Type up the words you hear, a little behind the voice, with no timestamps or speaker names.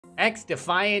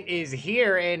XDefiant is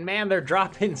here, and man, they're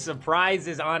dropping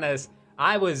surprises on us.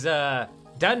 I was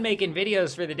done making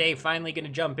videos for the day, finally gonna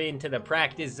jump into the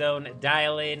practice zone,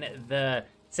 dial in the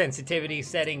sensitivity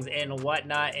settings and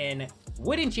whatnot, and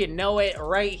wouldn't you know it,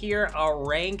 right here, a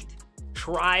ranked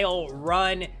trial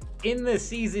run in the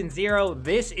season 0.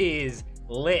 This is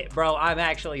lit, bro. I'm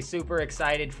actually super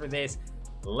excited for this.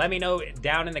 Let me know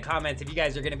down in the comments if you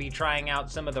guys are going to be trying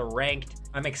out some of the ranked.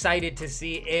 I'm excited to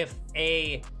see if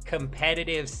a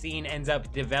competitive scene ends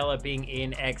up developing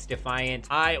in XDefiant.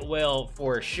 I will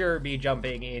for sure be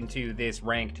jumping into this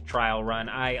ranked trial run.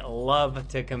 I love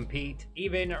to compete,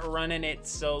 even running it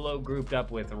solo grouped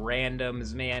up with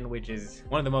randoms, man, which is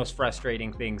one of the most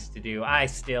frustrating things to do. I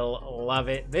still love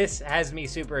it. This has me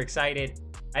super excited.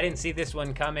 I didn't see this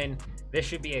one coming. This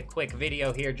should be a quick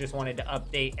video here. Just wanted to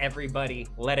update everybody,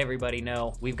 let everybody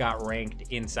know we've got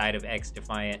ranked inside of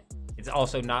XDefiant. It's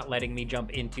also not letting me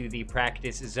jump into the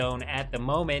practice zone at the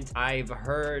moment. I've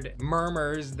heard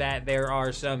murmurs that there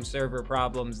are some server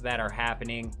problems that are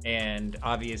happening, and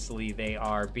obviously they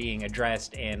are being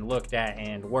addressed and looked at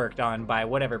and worked on by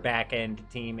whatever back-end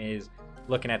team is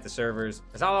looking at the servers.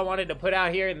 That's all I wanted to put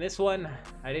out here in this one.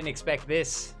 I didn't expect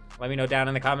this. Let me know down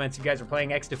in the comments if you guys are playing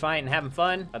XDefiant and having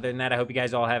fun. Other than that, I hope you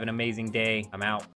guys all have an amazing day. I'm out.